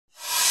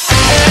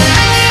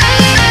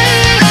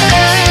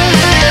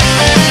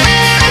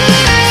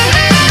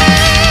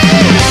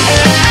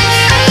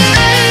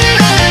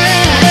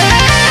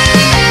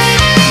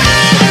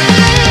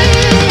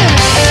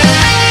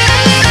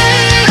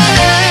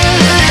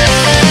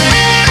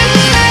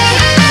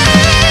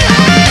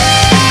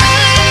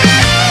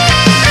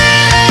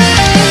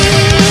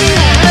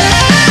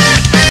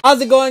How's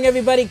it going,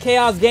 everybody?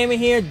 Chaos Gaming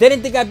here.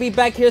 Didn't think I'd be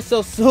back here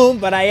so soon,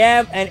 but I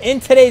am. And in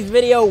today's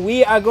video,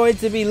 we are going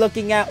to be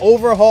looking at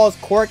Overhaul's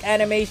quirk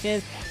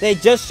animations. They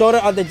just showed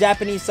it on the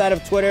Japanese side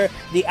of Twitter,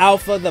 the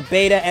alpha, the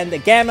beta, and the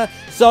gamma.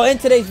 So in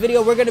today's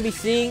video, we're going to be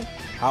seeing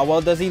how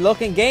well does he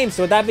look in game.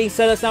 So with that being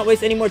said, let's not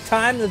waste any more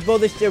time. Let's blow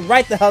this shit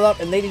right the hell up.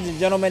 And ladies and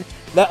gentlemen,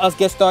 let us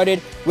get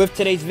started with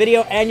today's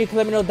video. And you can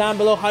let me know down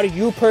below, how do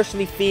you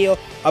personally feel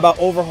about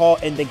Overhaul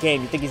in the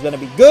game? You think he's going to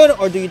be good,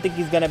 or do you think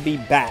he's going to be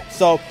bad?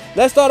 So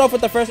let's start off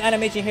with the first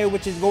animation here,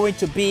 which is going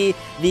to be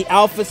the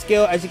alpha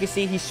skill. As you can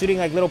see, he's shooting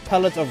like little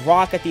pellets of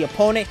rock at the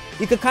opponent.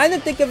 You could kind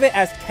of think of it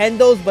as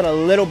kendos, but a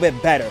little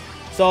bit better.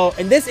 So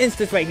in this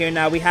instance right here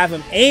now, we have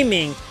him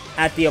aiming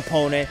at the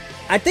opponent.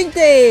 I think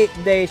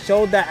they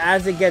showed that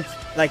as it gets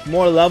like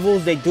more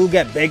levels, they do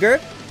get bigger.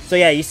 So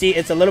yeah, you see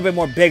it's a little bit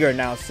more bigger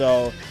now.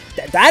 So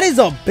that is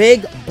a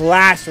big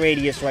blast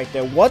radius right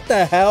there. What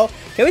the hell?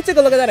 Can we take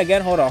a look at that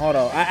again? Hold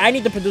on. I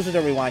need the producer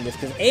to rewind this,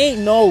 because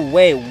ain't no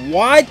way.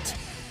 What?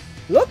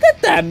 Look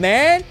at that,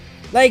 man.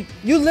 Like,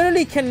 you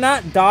literally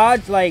cannot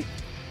dodge, like,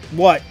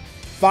 what,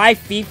 5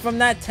 feet from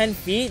that, 10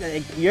 feet?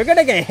 Like, you're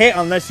gonna get hit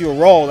unless you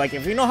roll. Like,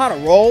 if you know how to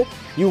roll,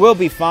 you will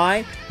be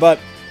fine. But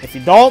if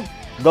you don't,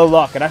 good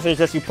luck. And that's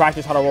just you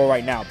practice how to roll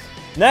right now.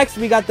 Next,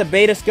 we got the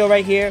beta skill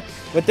right here.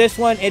 With this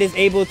one, it is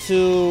able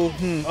to...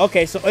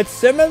 okay, so it's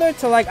similar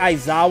to, like,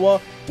 Aizawa,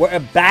 where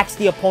it backs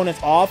the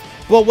opponents off.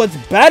 But what's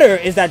better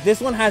is that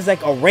this one has,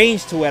 like, a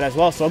range to it as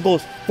well. So it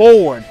goes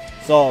forward.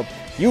 So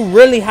you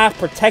really have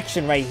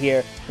protection right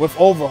here with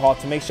Overhaul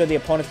to make sure the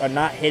opponents are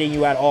not hitting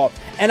you at all.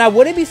 And I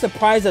wouldn't be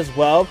surprised as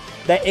well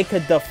that it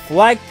could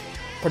deflect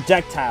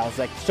projectiles.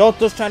 Like,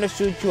 Shoto's trying to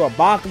shoot you, or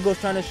Bakugo's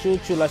trying to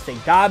shoot you. Let's say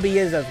Gabi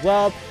is as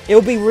well. It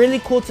would be really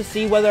cool to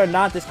see whether or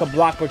not this could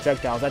block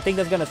projectiles. I think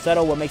that's going to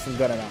settle what makes him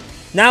good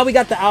enough. Now we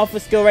got the alpha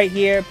skill right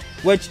here,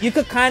 which you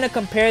could kind of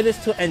compare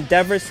this to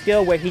Endeavor's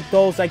skill, where he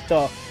throws like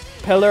the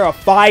pillar of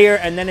fire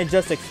and then it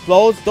just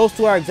explodes. Those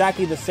two are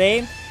exactly the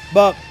same,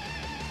 but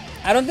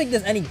I don't think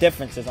there's any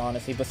differences,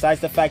 honestly, besides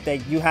the fact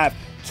that you have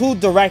two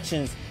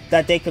directions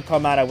that they could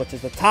come out of, which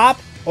is the top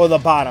or the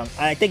bottom.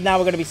 And I think now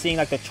we're going to be seeing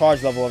like the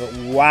charge level of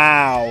it.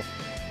 Wow.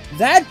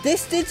 That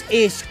distance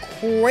is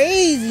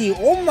crazy.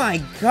 Oh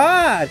my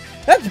god.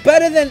 That's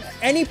better than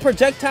any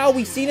projectile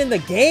we've seen in the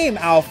game,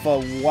 Alpha.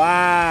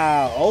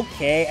 Wow.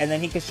 Okay. And then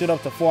he can shoot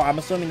up to 4. I'm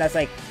assuming that's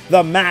like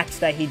the max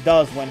that he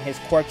does when his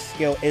quirk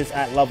skill is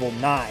at level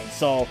 9.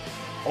 So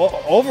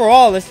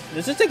overall, let's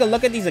just take a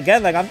look at these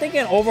again. Like, I'm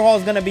thinking Overhaul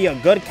is going to be a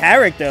good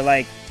character.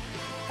 Like,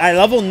 at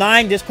level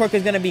 9, this quirk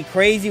is going to be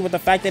crazy with the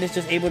fact that it's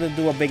just able to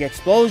do a big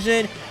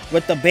explosion.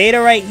 With the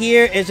beta right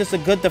here, it's just a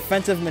good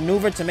defensive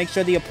maneuver to make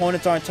sure the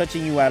opponents aren't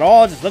touching you at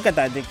all. Just look at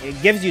that.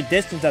 It gives you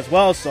distance as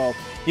well, so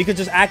you can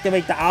just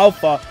activate the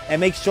alpha and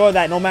make sure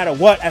that no matter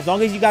what, as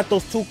long as you got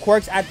those two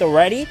quirks at the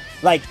ready,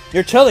 like,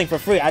 you're chilling for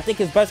free. I think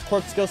his best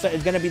quirk skill set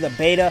is going to be the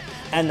beta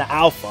and the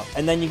alpha.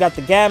 And then you got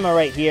the gamma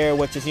right here,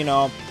 which is, you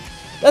know,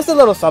 that's a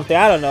little something.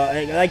 I don't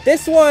know. Like,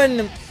 this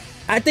one,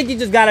 I think you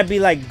just gotta be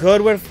like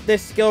good with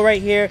this skill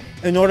right here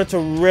in order to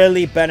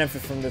really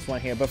benefit from this one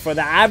here. But for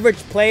the average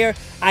player,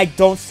 I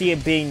don't see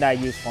it being that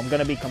useful. I'm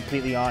gonna be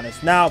completely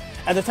honest. Now,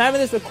 at the time of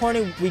this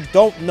recording, we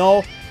don't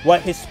know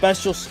what his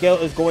special skill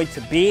is going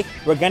to be.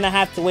 We're gonna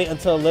have to wait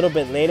until a little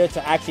bit later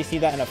to actually see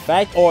that in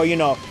effect. Or, you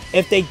know,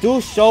 if they do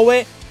show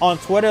it on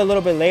Twitter a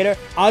little bit later,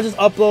 I'll just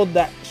upload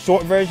that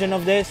short version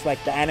of this,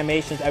 like the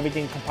animations,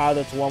 everything compiled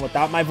into one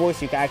without my voice,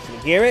 so you can actually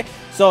hear it,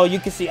 so you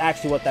can see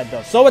actually what that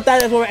does. So with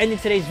that, that's where we're ending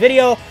today's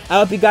video. I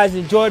hope you guys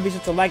enjoyed. Be sure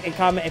to like and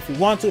comment if you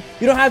want to.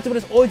 You don't have to, but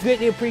it's always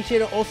greatly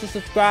appreciated. Also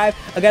subscribe.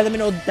 Again, let me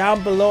know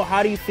down below,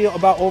 how do you feel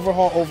about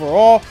Overhaul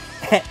overall?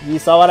 You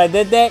saw what I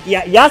did there?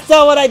 Yeah, y'all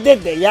saw what I did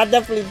there. Y'all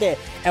definitely did.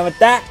 And with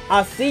that,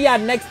 I'll see y'all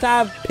next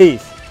time.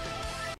 Peace.